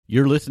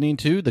You're listening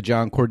to The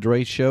John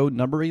Cordray Show,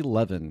 number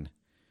 11.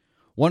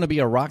 Want to be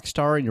a rock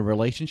star in your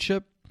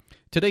relationship?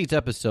 Today's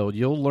episode,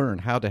 you'll learn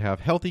how to have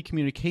healthy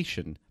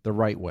communication the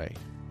right way.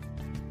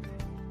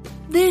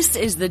 This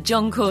is The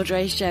John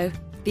Cordray Show,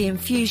 the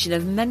infusion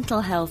of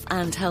mental health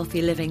and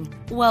healthy living.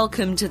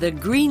 Welcome to the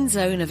green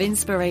zone of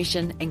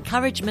inspiration,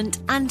 encouragement,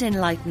 and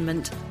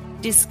enlightenment.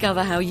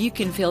 Discover how you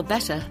can feel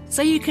better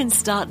so you can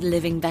start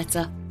living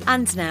better.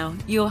 And now,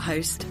 your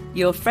host,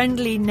 your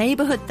friendly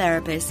neighborhood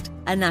therapist,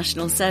 a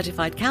national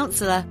certified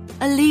counselor,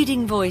 a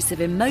leading voice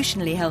of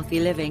emotionally healthy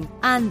living,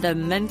 and the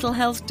mental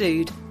health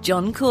dude,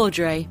 John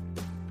Cordray.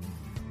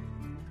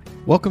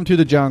 Welcome to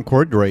the John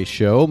Cordray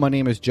Show. My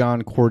name is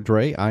John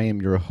Cordray. I am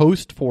your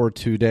host for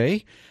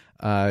today.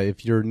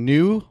 If you're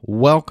new,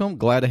 welcome.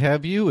 Glad to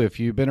have you. If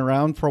you've been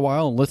around for a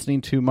while and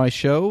listening to my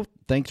show,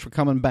 thanks for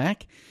coming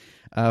back.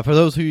 For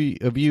those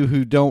of you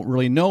who don't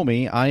really know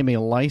me, I'm a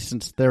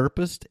licensed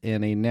therapist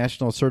and a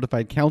national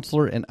certified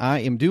counselor, and I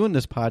am doing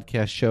this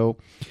podcast show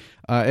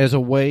as a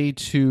way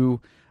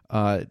to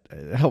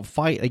help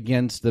fight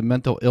against the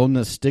mental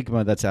illness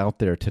stigma that's out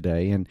there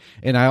today.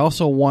 And I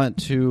also want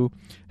to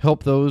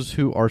help those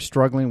who are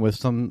struggling with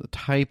some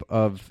type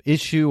of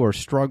issue or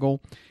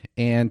struggle.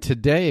 And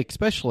today,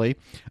 especially,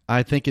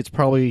 I think it's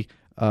probably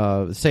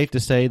safe to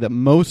say that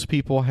most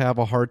people have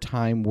a hard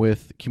time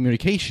with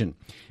communication.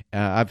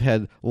 I've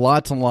had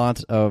lots and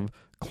lots of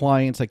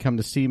clients that come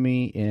to see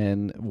me,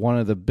 and one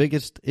of the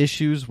biggest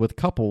issues with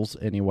couples,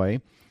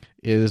 anyway,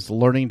 is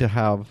learning to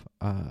have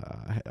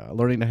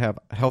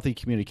healthy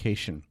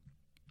communication.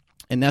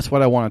 And that's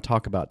what I want to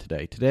talk about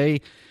today.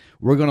 Today,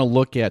 we're going to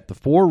look at the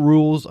 4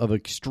 rules of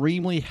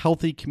extremely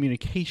healthy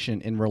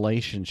communication in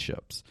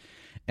relationships.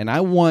 And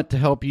I want to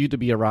help you to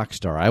be a rock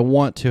star. I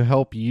want to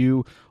help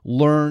you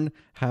learn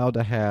how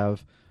to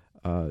have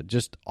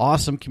just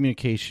awesome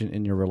communication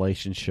in your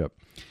relationship.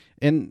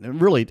 And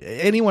really,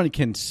 anyone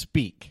can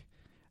speak.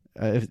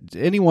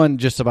 Anyone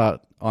just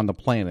about on the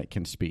planet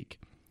can speak.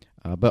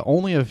 But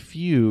only a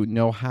few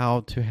know how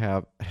to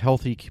have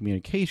healthy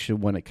communication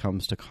when it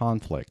comes to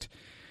conflict.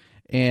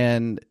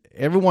 And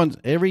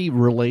every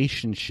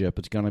relationship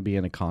is going to be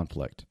in a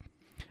conflict.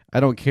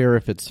 I don't care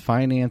if it's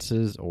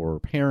finances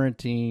or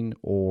parenting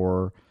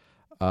or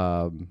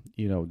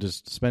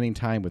just spending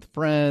time with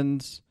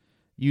friends.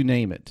 You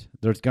name it.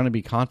 There's going to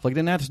be conflict,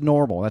 and that's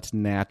normal. That's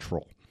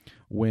natural.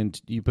 When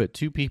you put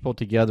 2 people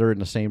together in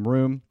the same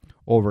room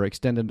over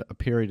extended a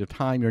period of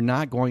time, you're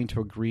not going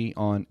to agree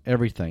on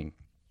everything.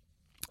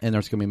 And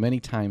there's going to be many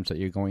times that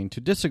you're going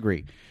to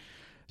disagree.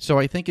 So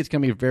I think it's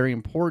going to be very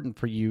important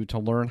for you to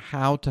learn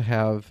how to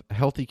have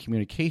healthy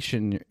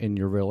communication in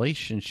your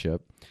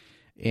relationship.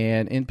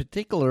 And in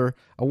particular,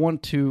 I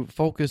want to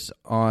focus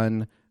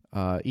on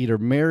either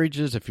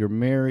marriages, if you're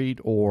married,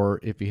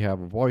 or if you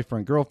have a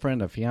boyfriend,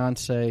 girlfriend, a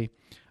fiance.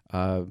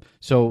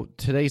 So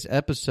today's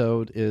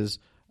episode is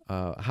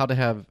how to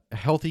have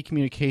healthy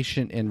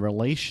communication in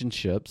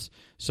relationships.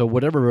 So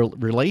whatever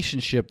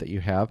relationship that you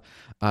have,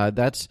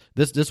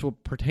 this will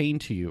pertain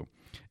to you.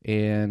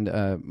 And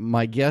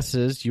my guess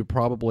is you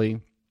probably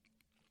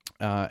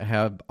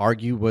have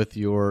argued with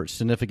your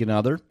significant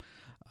other,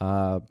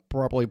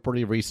 probably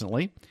pretty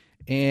recently.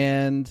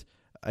 And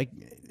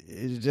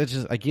it's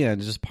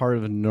just part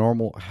of a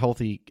normal,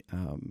 healthy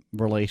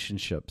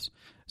relationships.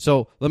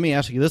 So let me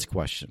ask you this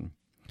question.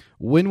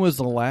 When was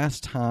the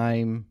last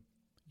time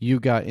you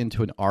got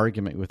into an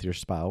argument with your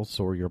spouse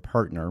or your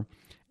partner,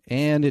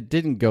 and it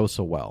didn't go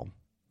so well?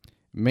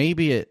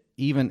 Maybe it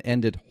even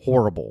ended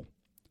horrible.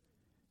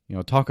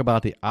 Talk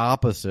about the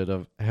opposite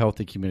of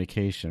healthy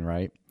communication,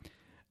 right?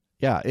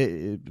 Yeah,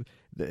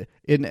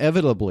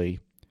 inevitably,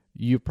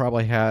 you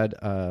probably had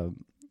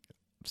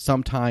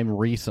some time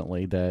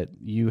recently that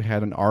you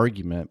had an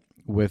argument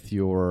with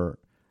your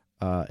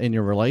in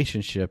your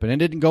relationship, and it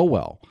didn't go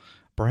well.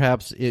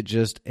 Perhaps it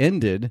just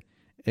ended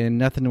and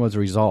nothing was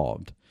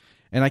resolved.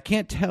 And I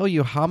can't tell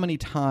you how many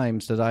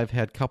times that I've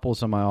had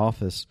couples in my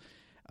office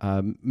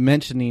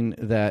mentioning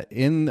that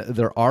in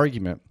their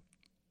argument,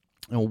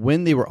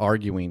 when they were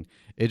arguing,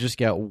 it just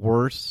got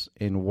worse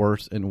and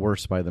worse and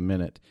worse by the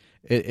minute.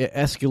 It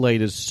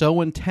escalated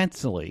so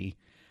intensely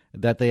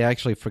that they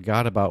actually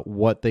forgot about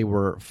what they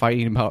were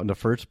fighting about in the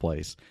first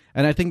place.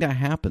 And I think that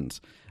happens.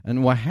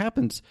 And what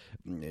happens,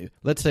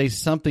 let's say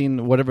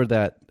something, whatever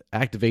that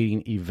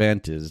activating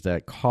event is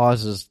that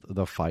causes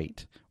the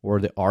fight or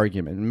the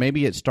argument. And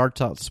maybe it starts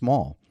out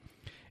small.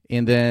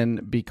 And then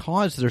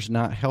because there's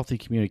not healthy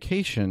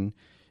communication,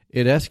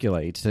 it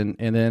escalates.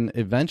 And then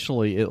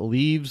eventually it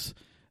leaves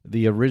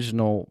the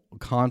original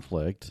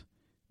conflict.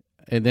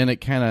 And then it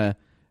kind of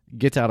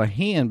gets out of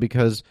hand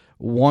because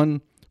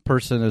one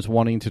person is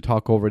wanting to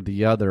talk over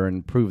the other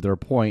and prove their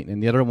point,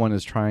 and the other one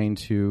is trying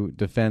to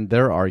defend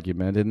their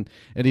argument. And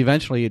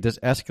eventually it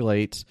just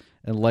escalates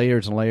in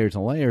layers and layers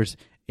and layers.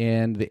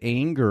 And the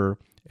anger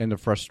and the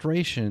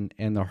frustration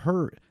and the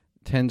hurt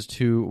tends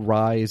to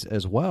rise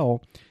as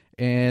well.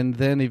 And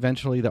then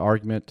eventually the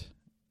argument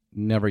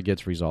never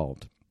gets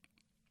resolved,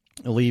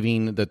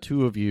 leaving the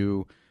two of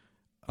you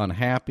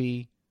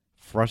unhappy,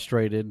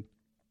 frustrated,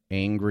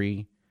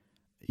 angry,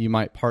 You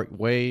might part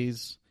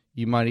ways.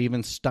 You might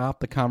even stop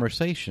the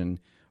conversation,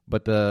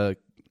 but the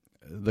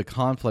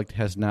conflict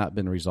has not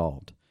been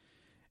resolved.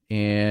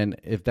 And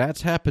if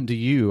that's happened to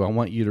you, I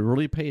want you to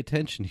really pay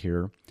attention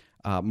here.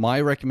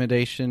 My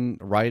recommendation,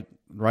 write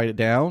it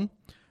down,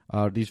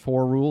 these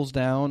 4 rules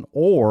down,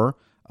 or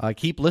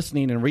keep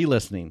listening and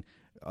re-listening.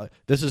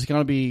 This is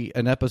going to be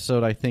an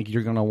episode I think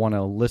you're going to want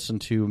to listen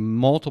to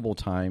multiple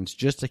times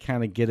just to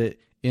kind of get it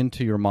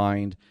into your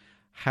mind,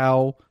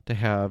 how to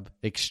have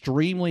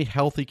extremely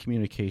healthy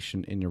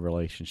communication in your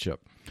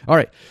relationship. All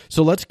right,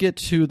 so let's get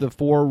to the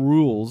 4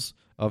 rules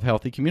of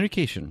healthy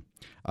communication.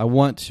 I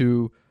want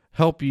to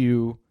help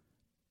you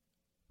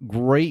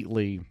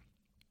greatly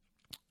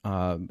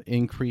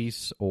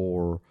increase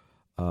or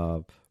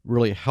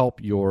really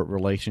help your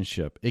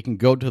relationship. It can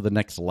go to the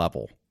next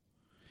level.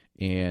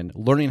 And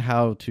learning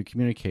how to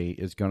communicate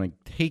is going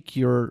to take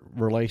your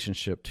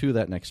relationship to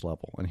that next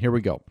level. And here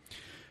we go.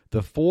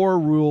 The 4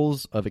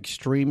 rules of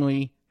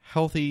extremely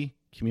healthy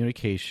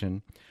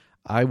communication.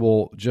 I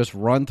will just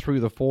run through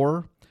the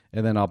 4,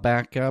 and then I'll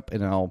back up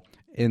and I'll,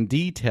 in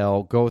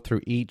detail, go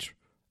through each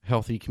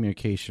healthy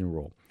communication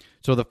rule.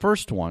 So the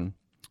first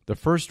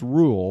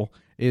rule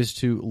is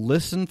to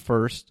listen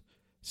first,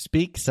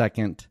 speak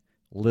second,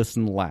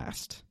 listen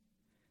last.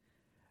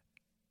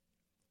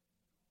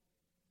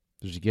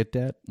 Did you get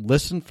that?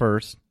 Listen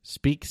first,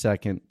 speak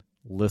second,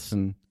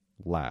 listen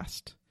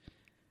last.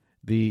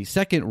 The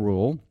second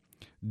rule,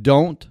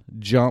 don't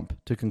jump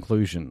to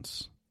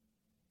conclusions.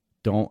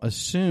 Don't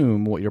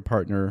assume what your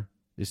partner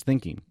is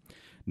thinking.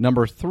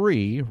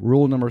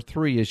 Rule number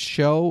 3 is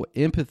show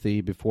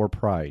empathy before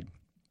pride.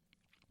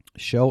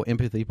 Show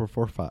empathy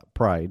before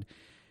pride.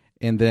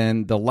 And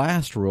then the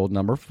last rule,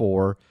 number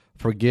 4,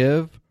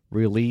 forgive,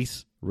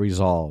 release,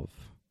 resolve.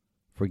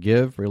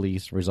 Forgive,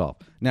 release, resolve.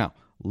 Now,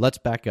 let's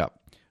back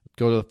up.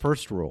 Go to the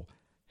first rule.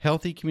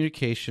 Healthy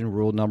communication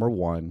rule number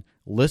 1.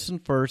 Listen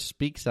first,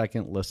 speak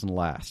second, listen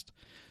last.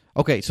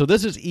 Okay, so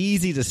this is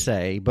easy to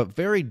say, but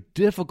very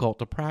difficult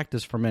to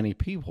practice for many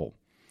people.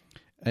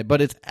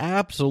 But it's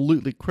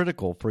absolutely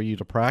critical for you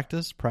to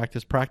practice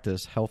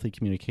healthy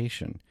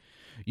communication.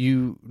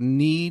 You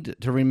need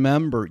to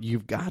remember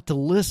you've got to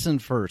listen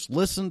first.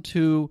 Listen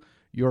to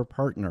your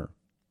partner.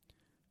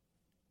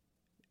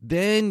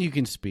 Then you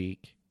can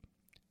speak.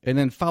 And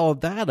then follow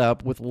that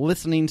up with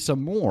listening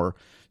some more.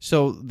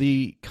 So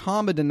the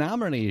common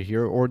denominator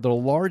here, or the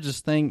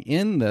largest thing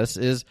in this,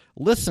 is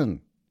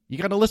listen. You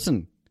got to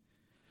listen.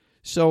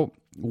 So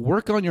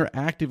work on your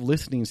active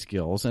listening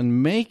skills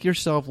and make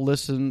yourself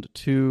listen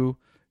to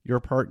your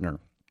partner.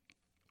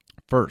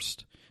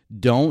 First,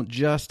 don't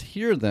just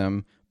hear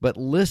them, but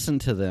listen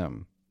to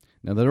them.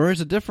 Now, there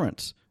is a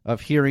difference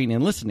of hearing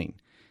and listening.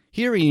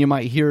 Hearing, you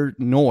might hear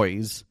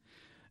noise,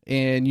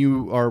 and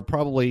you are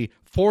probably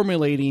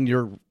formulating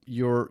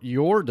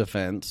your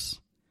defense,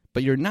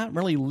 but you're not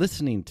really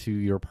listening to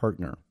your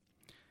partner.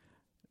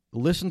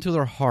 Listen to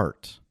their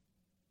heart.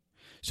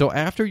 So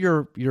after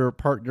your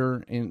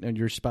partner and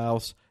your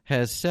spouse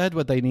has said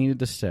what they needed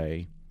to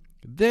say,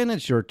 then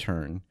it's your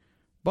turn,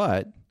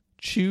 but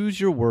choose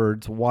your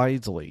words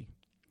wisely.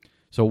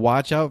 So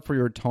watch out for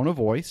your tone of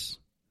voice,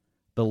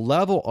 the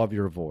level of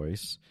your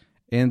voice,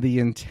 and the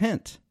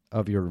intent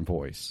of your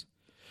voice.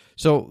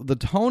 So the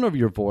tone of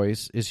your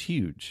voice is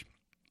huge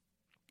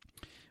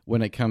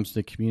when it comes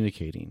to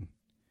communicating.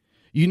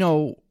 You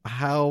know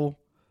how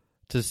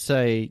to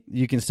say,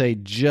 you can say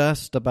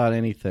just about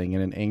anything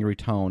in an angry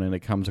tone and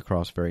it comes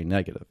across very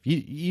negative.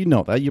 You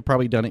know that. You've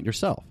probably done it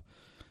yourself.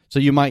 So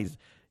you might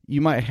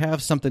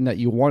have something that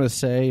you want to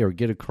say or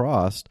get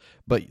across,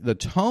 but the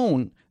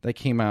tone that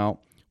came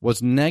out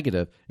was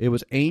negative. It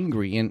was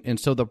angry. And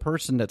so the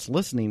person that's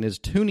listening is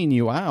tuning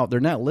you out. They're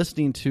not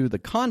listening to the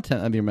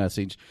content of your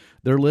message.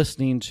 They're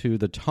listening to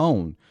the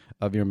tone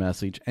of your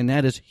message. And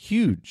that is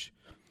huge.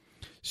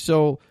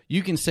 So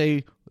you can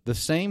say the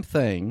same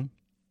thing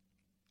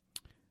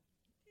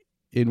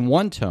in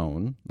one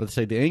tone, let's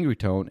say the angry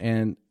tone,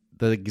 and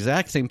the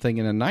exact same thing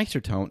in a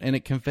nicer tone, and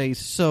it conveys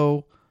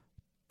so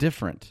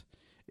different.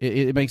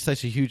 It makes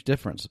such a huge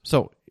difference.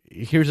 So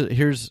here's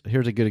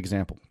a good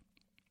example.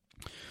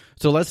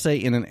 So let's say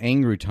in an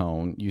angry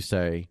tone, you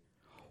say,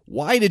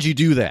 "Why did you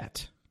do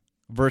that?"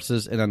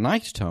 Versus in a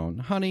nice tone,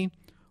 "Honey,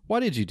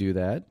 why did you do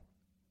that?"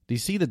 Do you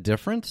see the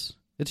difference?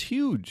 It's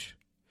huge.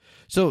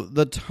 So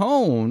the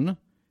tone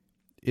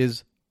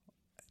is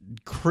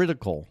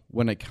critical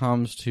when it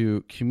comes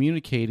to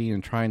communicating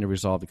and trying to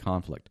resolve the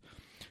conflict.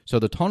 So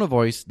the tone of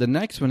voice, the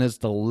next one is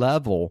the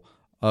level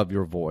of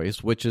your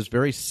voice, which is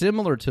very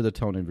similar to the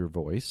tone of your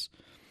voice,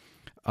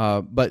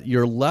 but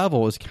your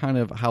level is kind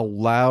of how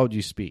loud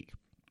you speak.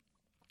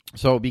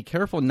 So be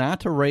careful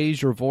not to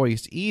raise your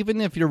voice,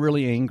 even if you're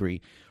really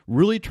angry.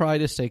 Really try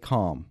to stay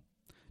calm.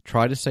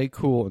 Try to stay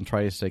cool and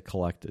try to stay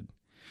collected.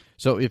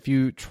 So if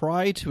you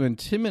try to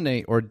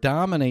intimidate or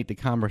dominate the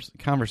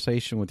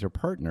conversation with your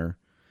partner,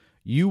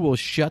 you will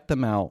shut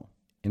them out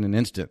in an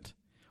instant,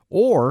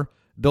 or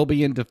they'll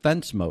be in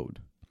defense mode.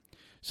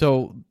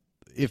 So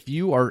if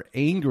you are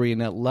angry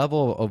and that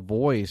level of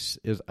voice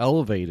is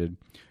elevated,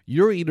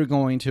 you're either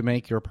going to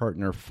make your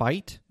partner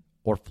fight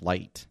or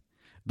flight.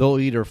 They'll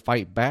either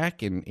fight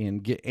back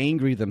and get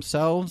angry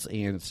themselves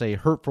and say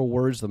hurtful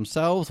words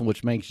themselves,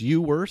 which makes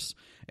you worse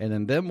and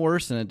then them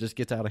worse, and it just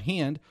gets out of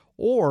hand,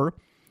 or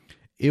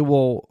it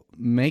will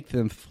make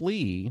them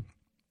flee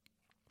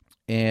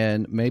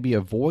and maybe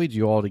avoid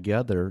you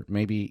altogether,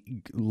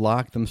 maybe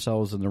lock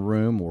themselves in the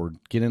room or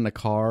get in the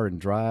car and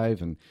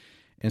drive. And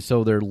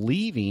so they're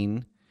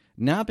leaving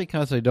not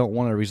because they don't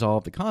want to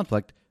resolve the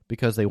conflict,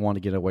 because they want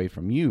to get away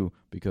from you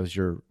because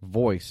your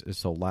voice is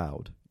so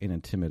loud and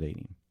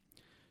intimidating.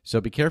 So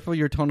be careful of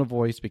your tone of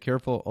voice. Be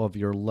careful of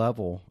your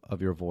level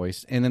of your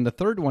voice. And then the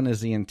third one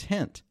is the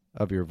intent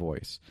of your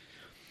voice.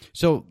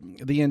 So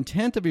the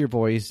intent of your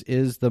voice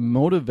is the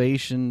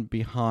motivation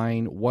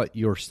behind what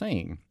you're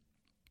saying.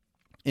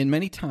 And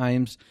many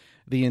times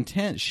the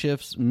intent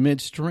shifts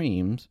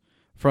midstream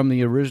from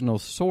the original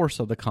source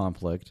of the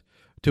conflict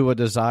to a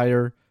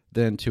desire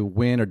then to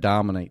win or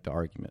dominate the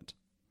argument.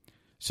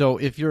 So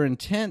if your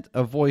intent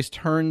of voice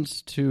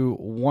turns to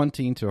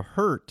wanting to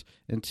hurt,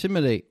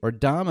 intimidate, or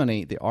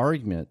dominate the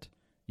argument,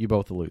 you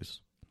both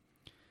lose.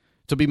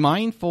 So be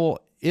mindful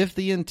if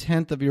the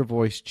intent of your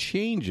voice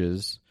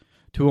changes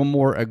to a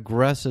more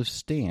aggressive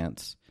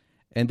stance,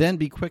 and then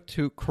be quick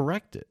to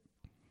correct it.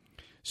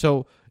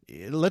 So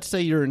let's say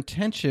your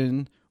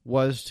intention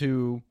was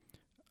to,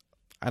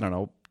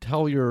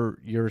 tell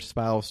your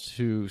spouse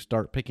to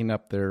start picking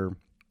up their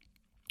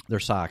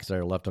socks that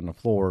are left on the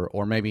floor,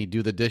 or maybe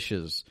do the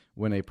dishes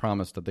when they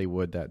promised that they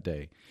would that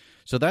day.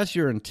 So that's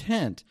your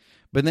intent,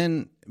 but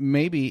then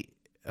maybe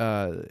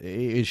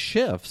it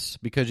shifts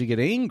because you get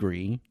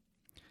angry.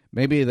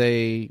 Maybe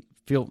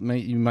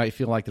you might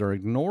feel like they're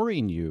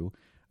ignoring you,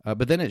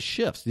 but then it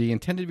shifts. The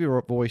intent of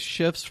your voice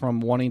shifts from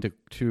wanting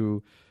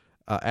to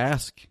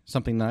ask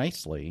something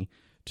nicely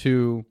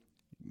to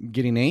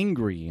getting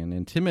angry and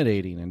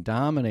intimidating and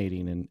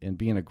dominating and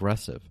being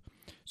aggressive.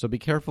 So be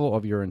careful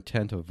of your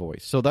intent of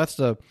voice. So that's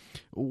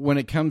when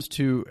it comes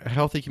to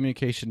healthy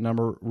communication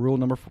rule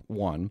number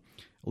 1,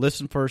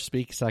 listen first,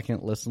 speak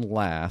second, listen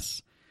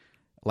last,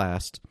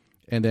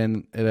 and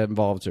then it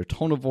involves your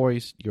tone of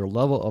voice, your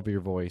level of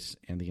your voice,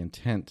 and the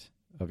intent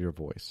of your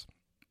voice.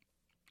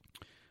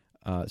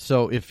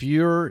 So if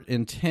your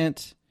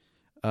intent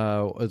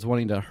is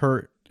wanting to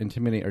hurt,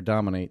 intimidate, or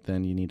dominate,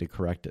 then you need to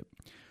correct it.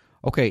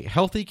 Okay,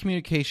 healthy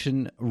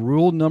communication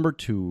rule number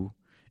 2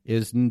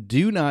 is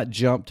do not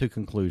jump to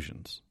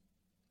conclusions.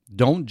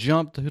 Don't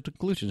jump to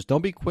conclusions.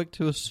 Don't be quick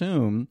to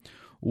assume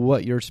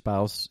what your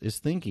spouse is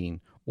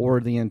thinking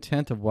or the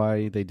intent of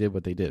why they did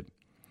what they did.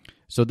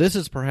 So this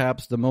is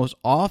perhaps the most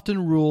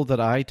often rule that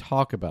I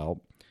talk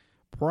about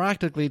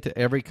practically to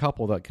every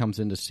couple that comes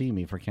in to see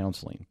me for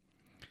counseling.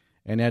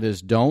 And that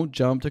is, don't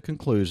jump to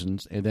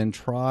conclusions and then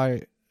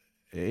try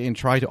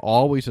to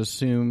always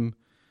assume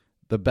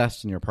the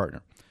best in your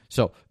partner.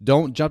 So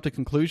don't jump to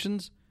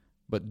conclusions,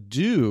 but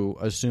do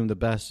assume the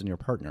best in your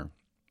partner.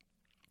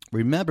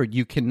 Remember,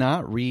 you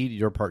cannot read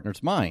your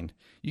partner's mind.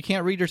 You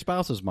can't read your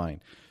spouse's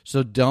mind.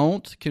 So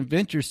don't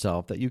convince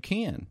yourself that you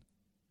can.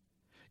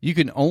 You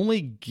can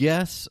only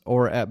guess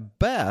or at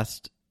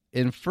best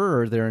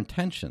infer their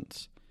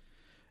intentions.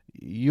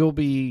 You'll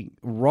be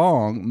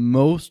wrong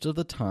most of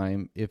the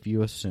time if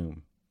you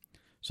assume.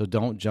 So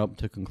don't jump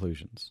to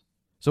conclusions.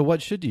 So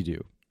what should you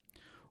do?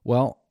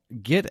 Well,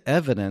 get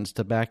evidence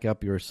to back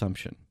up your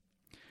assumption.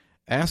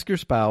 Ask your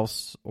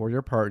spouse or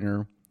your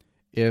partner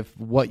if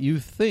what you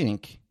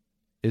think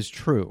is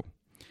true.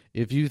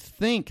 If you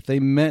think they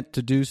meant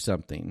to do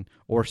something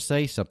or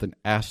say something,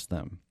 ask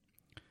them.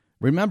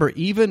 Remember,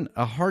 even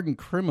a hardened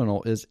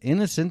criminal is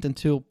innocent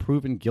until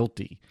proven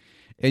guilty.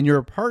 And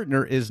your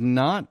partner is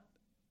not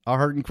a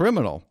hardened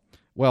criminal.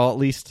 Well, at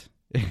least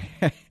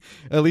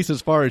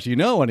as far as you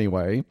know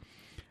anyway.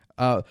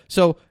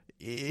 So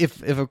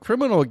if a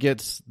criminal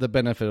gets the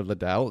benefit of the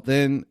doubt,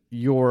 then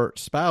your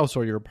spouse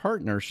or your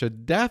partner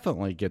should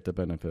definitely get the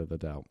benefit of the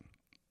doubt.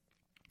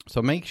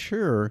 So make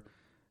sure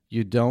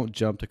you don't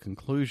jump to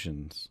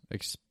conclusions,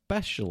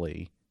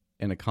 especially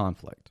in a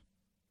conflict.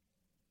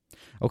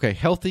 Okay,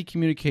 healthy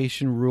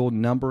communication rule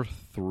number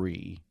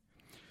 3.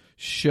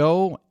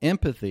 Show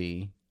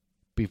empathy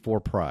before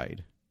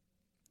pride.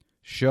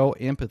 Show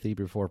empathy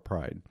before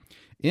pride.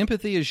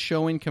 Empathy is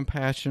showing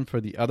compassion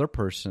for the other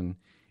person,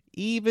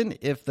 even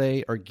if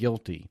they are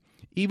guilty,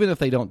 even if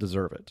they don't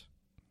deserve it.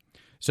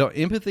 So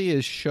empathy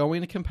is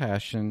showing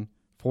compassion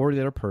for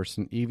the other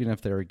person, even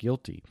if they're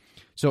guilty.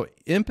 So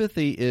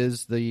empathy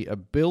is the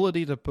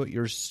ability to put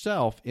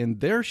yourself in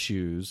their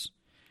shoes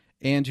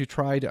and to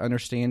try to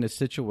understand the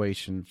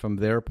situation from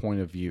their point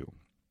of view.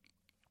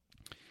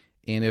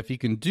 And if you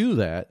can do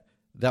that,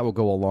 that will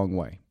go a long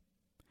way.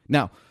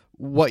 Now,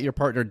 what your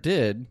partner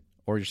did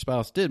or your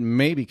spouse did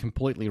may be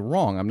completely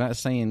wrong. I'm not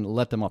saying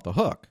let them off the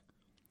hook.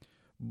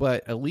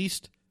 But at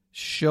least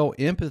show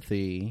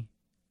empathy,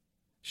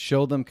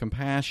 show them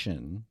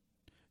compassion,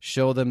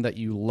 show them that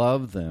you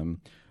love them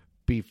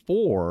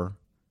before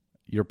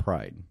your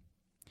pride.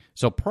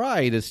 So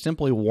pride is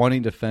simply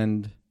wanting to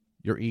defend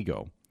your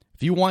ego.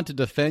 If you want to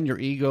defend your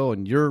ego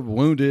and you're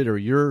wounded or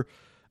you're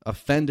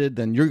offended,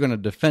 then you're going to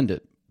defend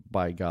it,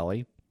 by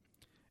golly,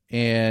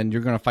 and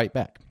you're going to fight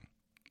back.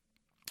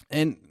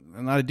 And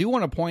I do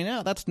want to point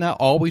out that's not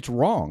always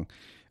wrong,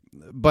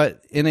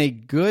 but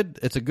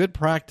it's a good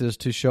practice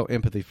to show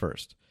empathy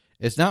first.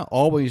 It's not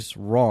always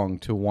wrong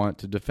to want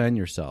to defend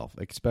yourself,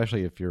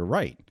 especially if you're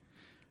right,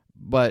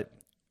 but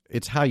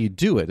it's how you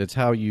do it. It's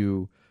how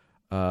you,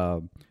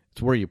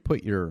 it's where you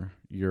put your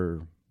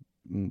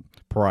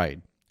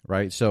pride,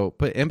 right? So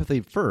put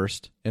empathy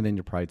first and then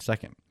your pride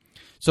second.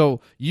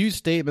 So use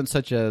statements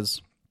such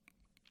as,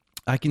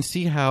 I can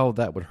see how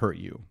that would hurt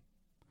you,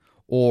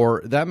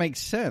 or that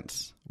makes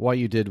sense why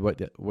you did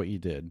what you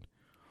did,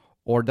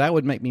 or that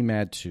would make me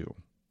mad too.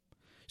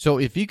 So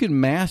if you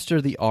can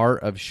master the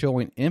art of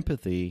showing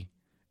empathy,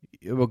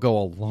 it will go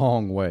a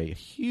long way,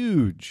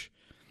 huge.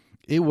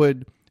 It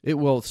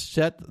will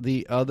set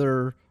the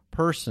other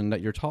person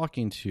that you're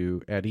talking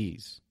to at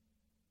ease.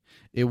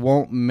 It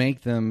won't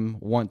make them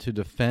want to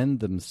defend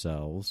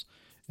themselves.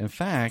 In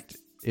fact,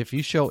 if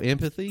you show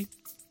empathy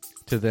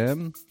to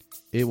them,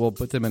 it will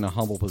put them in a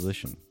humble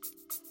position.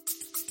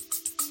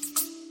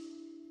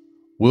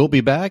 We'll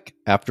be back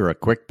after a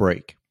quick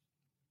break.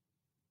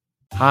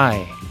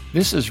 Hi,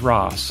 this is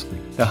Ross,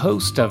 the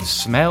host of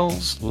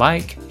Smells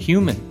Like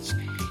Humans.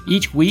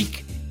 Each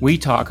week, we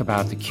talk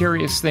about the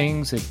curious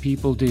things that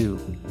people do.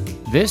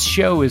 This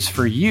show is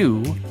for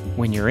you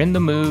when you're in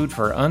the mood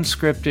for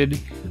unscripted,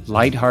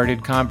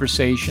 lighthearted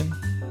conversation,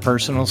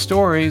 personal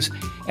stories,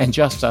 and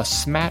just a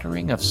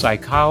smattering of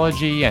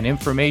psychology and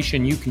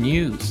information you can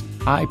use.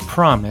 I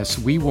promise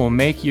we will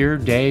make your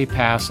day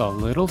pass a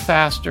little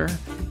faster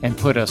and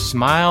put a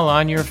smile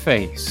on your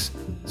face.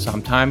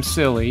 Sometimes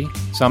silly,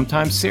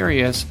 sometimes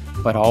serious,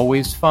 but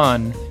always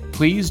fun.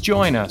 Please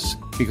join us,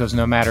 because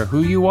no matter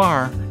who you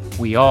are,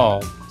 we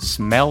all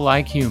smell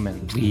like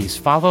human. Please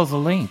follow the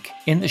link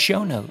in the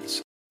show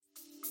notes.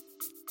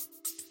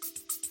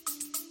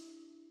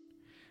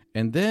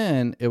 And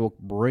then it will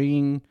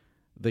bring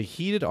the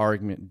heated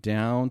argument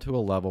down to a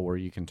level where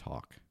you can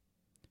talk.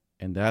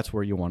 And that's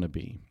where you want to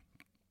be.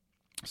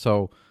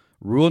 So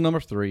rule number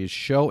 3 is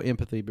show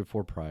empathy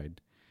before pride.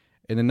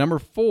 And then number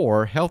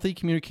 4, healthy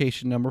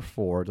communication number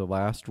 4, the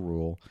last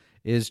rule,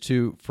 is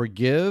to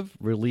forgive,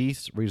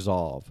 release,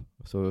 resolve.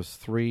 So there's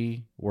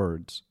 3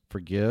 words: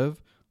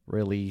 forgive,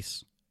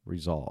 release,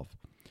 resolve.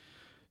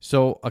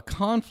 So a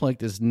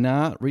conflict is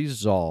not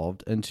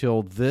resolved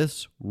until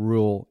this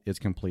rule is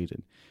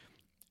completed.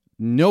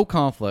 No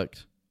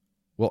conflict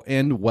will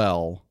end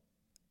well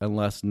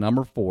unless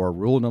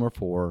rule number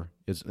 4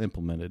 is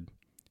implemented.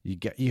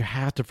 You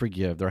have to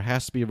forgive. There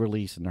has to be a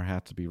release and there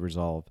has to be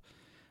resolve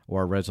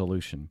or a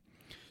resolution.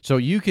 So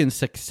you can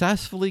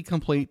successfully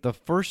complete the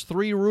first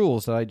 3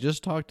 rules that I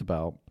just talked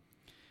about,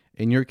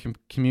 and your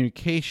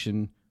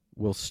communication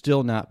will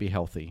still not be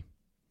healthy.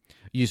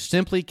 You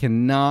simply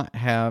cannot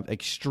have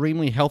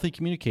extremely healthy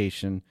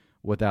communication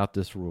without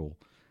this rule.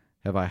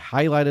 Have I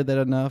highlighted that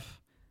enough?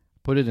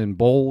 Put it in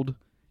bold.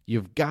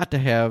 You've got to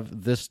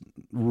have this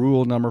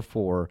rule number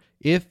 4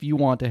 if you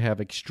want to have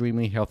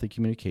extremely healthy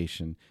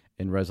communication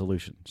and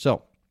resolution.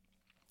 So,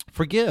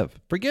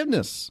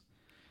 forgiveness.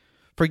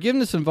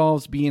 Forgiveness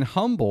involves being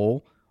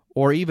humble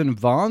or even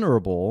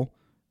vulnerable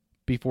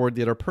before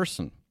the other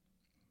person.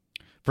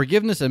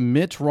 Forgiveness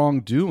admits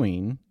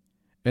wrongdoing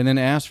and then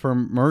asks for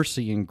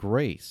mercy and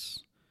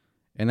grace.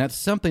 And that's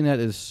something that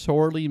is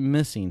sorely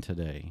missing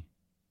today.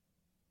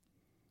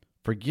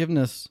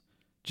 Forgiveness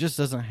just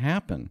doesn't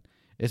happen.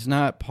 It's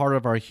not part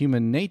of our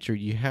human nature.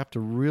 You have to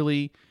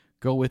really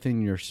go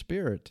within your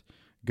spirit,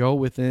 go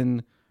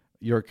within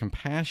your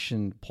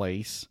compassion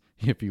place,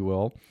 if you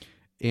will,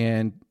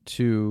 and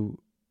to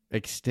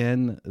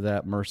extend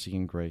that mercy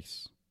and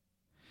grace.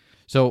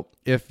 So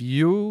if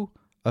you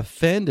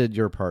offended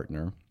your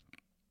partner,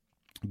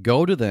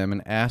 go to them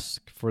and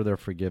ask for their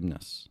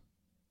forgiveness.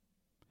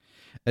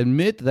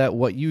 Admit that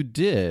what you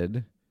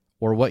did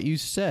or what you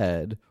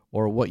said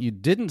or what you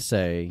didn't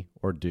say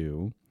or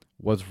do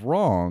was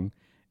wrong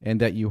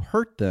and that you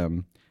hurt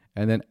them,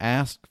 and then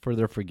ask for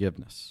their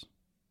forgiveness.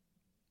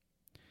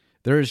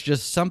 There is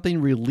just something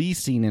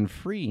releasing and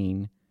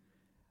freeing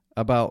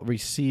about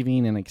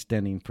receiving and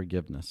extending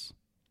forgiveness.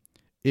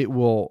 It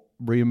will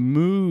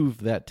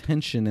remove that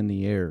tension in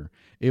the air.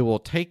 It will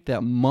take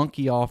that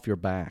monkey off your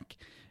back.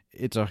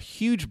 It's a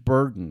huge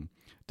burden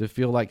to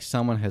feel like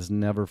someone has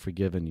never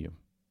forgiven you.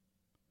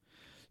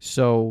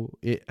 So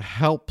it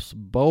helps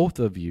both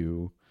of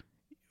you,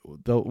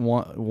 the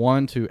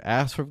one to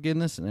ask for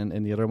forgiveness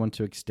and the other one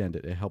to extend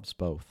it. It helps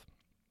both.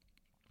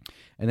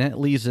 And that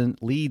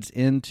leads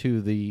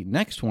into the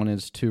next one,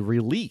 is to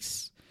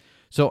release.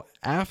 So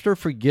after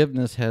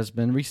forgiveness has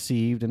been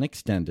received and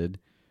extended,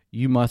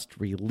 you must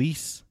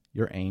release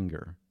your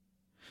anger.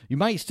 You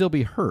might still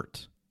be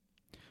hurt,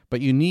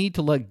 but you need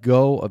to let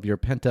go of your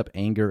pent-up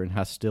anger and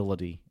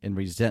hostility and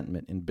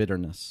resentment and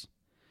bitterness.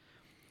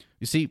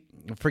 You see,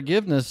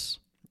 forgiveness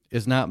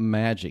is not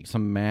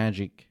some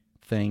magic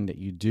thing that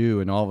you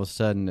do and all of a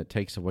sudden it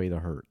takes away the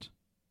hurt.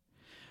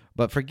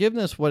 But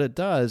forgiveness, what it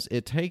does,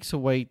 it takes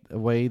away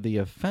the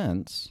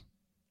offense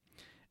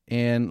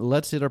and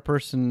lets the other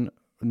person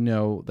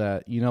know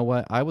that, you know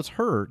what, I was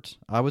hurt,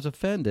 I was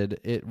offended,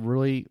 it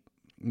really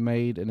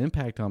made an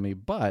impact on me,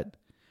 but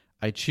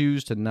I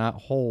choose to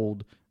not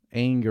hold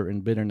anger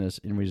and bitterness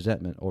and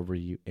resentment over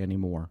you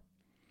anymore.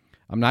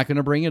 I'm not going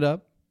to bring it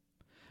up.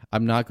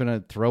 I'm not going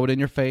to throw it in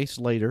your face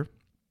later,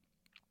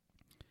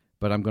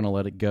 but I'm going to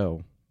let it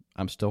go.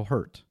 I'm still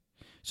hurt.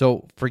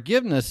 So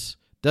forgiveness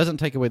doesn't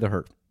take away the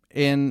hurt,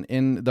 and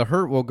the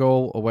hurt will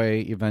go away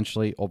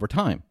eventually over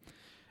time.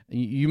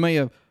 You may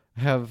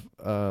have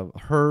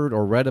heard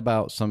or read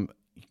about some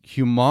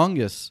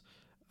humongous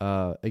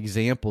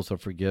examples of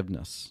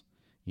forgiveness.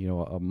 You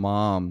know, a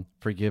mom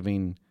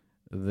forgiving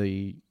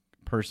the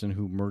person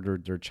who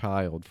murdered their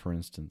child, for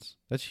instance.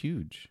 That's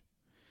huge.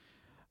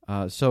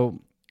 So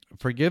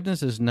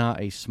forgiveness is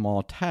not a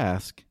small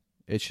task.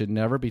 It should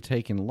never be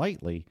taken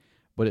lightly,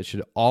 but it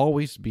should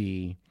always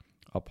be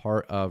a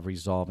part of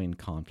resolving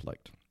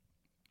conflict.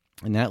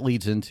 And that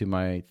leads into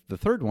the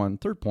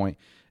third point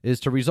is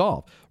to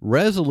resolve.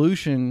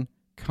 Resolution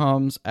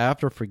comes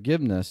after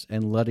forgiveness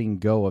and letting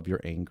go of your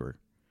anger.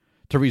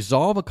 To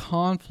resolve a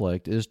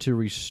conflict is to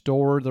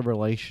restore the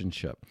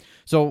relationship.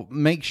 So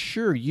make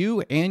sure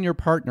you and your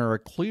partner are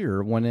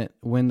clear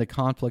when the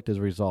conflict is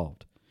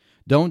resolved.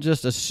 Don't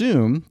just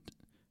assume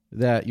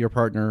that your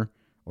partner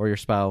or your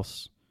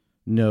spouse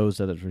knows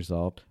that it's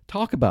resolved.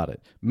 Talk about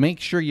it.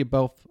 Make sure you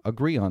both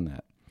agree on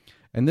that.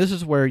 And this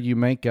is where you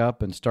make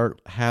up and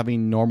start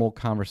having normal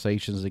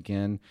conversations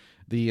again.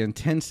 The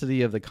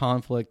intensity of the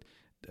conflict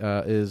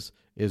is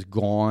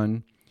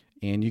gone,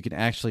 and you can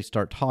actually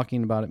start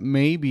talking about it.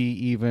 Maybe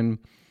even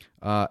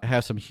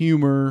have some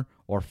humor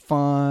or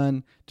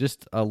fun,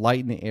 just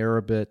lighten the air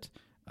a bit,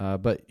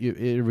 but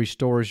it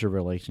restores your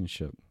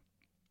relationship.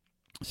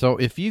 So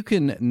if you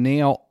can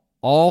nail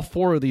all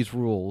 4 of these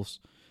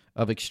rules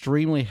of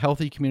extremely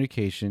healthy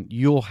communication,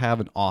 you'll have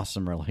an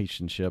awesome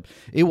relationship.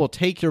 It will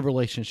take your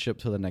relationship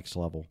to the next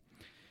level.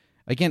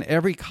 Again,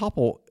 every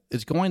couple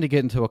is going to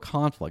get into a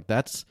conflict.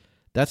 That's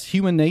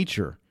human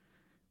nature.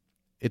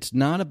 It's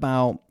not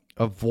about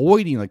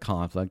avoiding the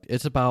conflict.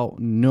 It's about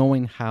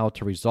knowing how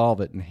to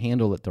resolve it and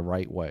handle it the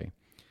right way.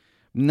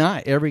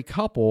 Not every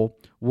couple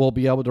will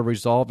be able to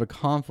resolve the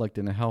conflict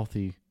in a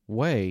healthy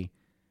way.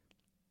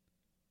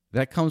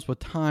 That comes with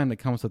time, that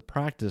comes with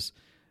practice.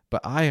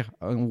 But I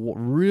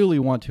really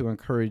want to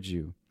encourage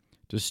you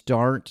to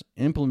start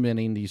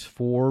implementing these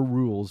 4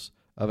 rules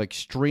of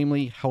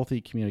extremely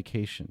healthy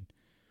communication.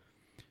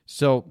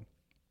 So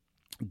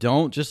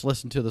don't just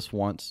listen to this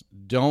once.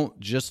 Don't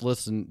just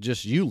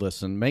you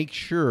listen. Make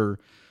sure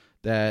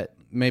that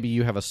maybe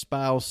you have a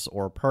spouse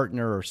or a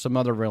partner or some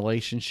other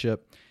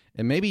relationship,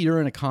 and maybe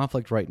you're in a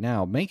conflict right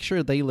now. Make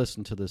sure they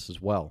listen to this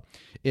as well.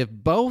 If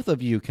both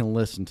of you can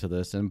listen to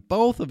this and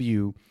both of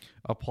you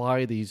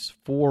apply these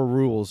 4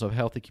 rules of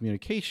healthy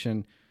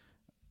communication,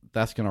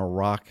 that's going to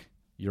rock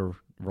your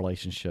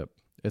relationship.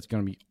 It's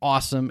going to be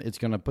awesome. It's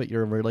going to put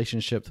your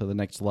relationship to the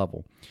next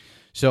level.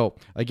 So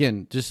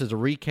again, just as a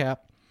recap,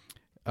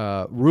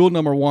 rule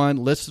number 1,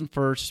 listen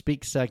first,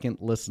 speak second,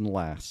 listen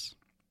last.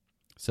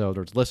 So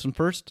there's listen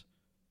first,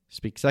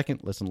 speak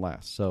second, listen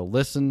last. So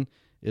listen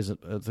is a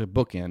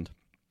bookend.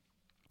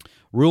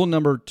 Rule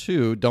number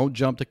 2, don't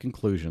jump to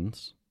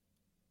conclusions.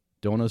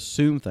 Don't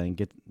assume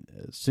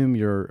assume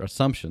your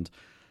assumptions,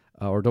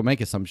 or don't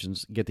make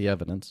assumptions, get the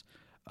evidence.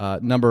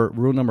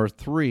 Rule number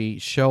 3,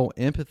 show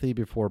empathy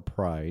before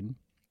pride.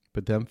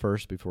 Put them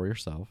first before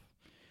yourself.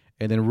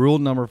 And then rule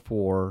number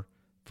 4,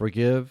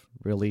 forgive,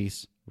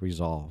 release,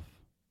 resolve.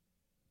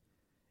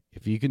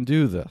 If you can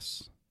do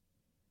this,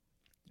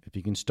 if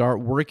you can start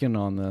working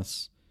on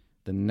this,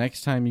 the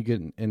next time you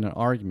get in an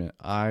argument,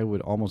 I would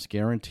almost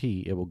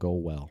guarantee it will go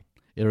well.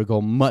 It will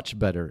go much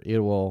better. It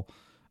will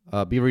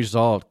be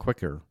resolved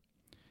quicker.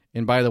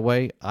 And by the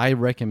way, I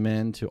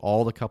recommend to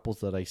all the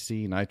couples that I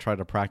see, and I try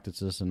to practice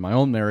this in my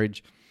own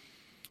marriage,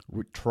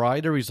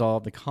 try to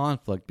resolve the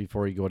conflict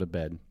before you go to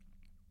bed.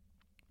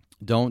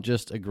 Don't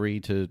just agree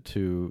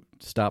to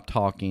stop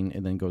talking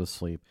and then go to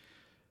sleep.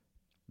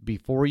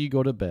 Before you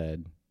go to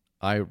bed,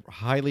 I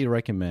highly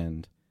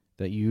recommend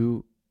that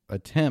you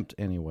attempt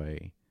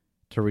anyway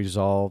to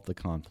resolve the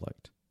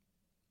conflict.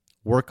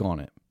 Work on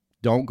it.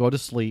 Don't go to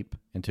sleep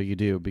until you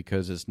do,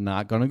 because it's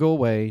not going to go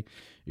away.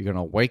 You're going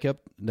to wake up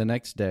the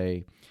next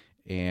day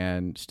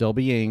and still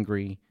be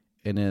angry,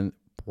 and then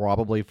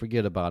probably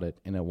forget about it,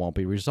 and it won't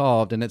be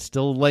resolved, and it's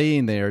still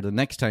laying there the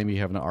next time you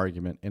have an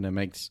argument, and it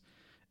makes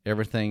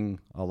everything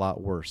a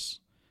lot worse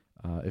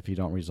if you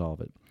don't resolve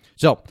it.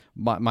 So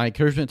my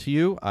encouragement to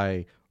you,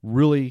 I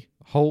really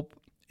hope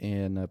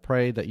and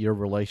pray that your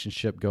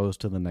relationship goes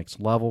to the next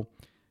level.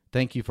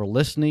 Thank you for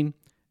listening,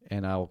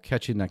 and I'll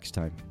catch you next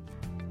time.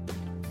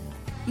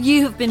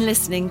 You have been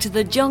listening to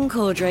The John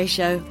Cordray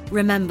Show.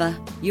 Remember,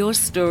 your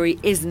story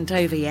isn't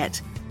over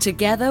yet.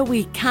 Together,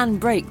 we can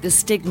break the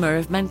stigma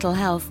of mental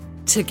health.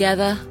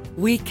 Together,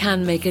 we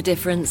can make a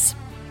difference.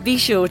 Be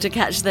sure to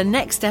catch the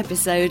next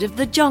episode of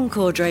The John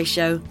Cordray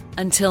Show.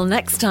 Until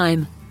next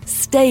time,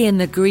 stay in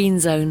the green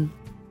zone.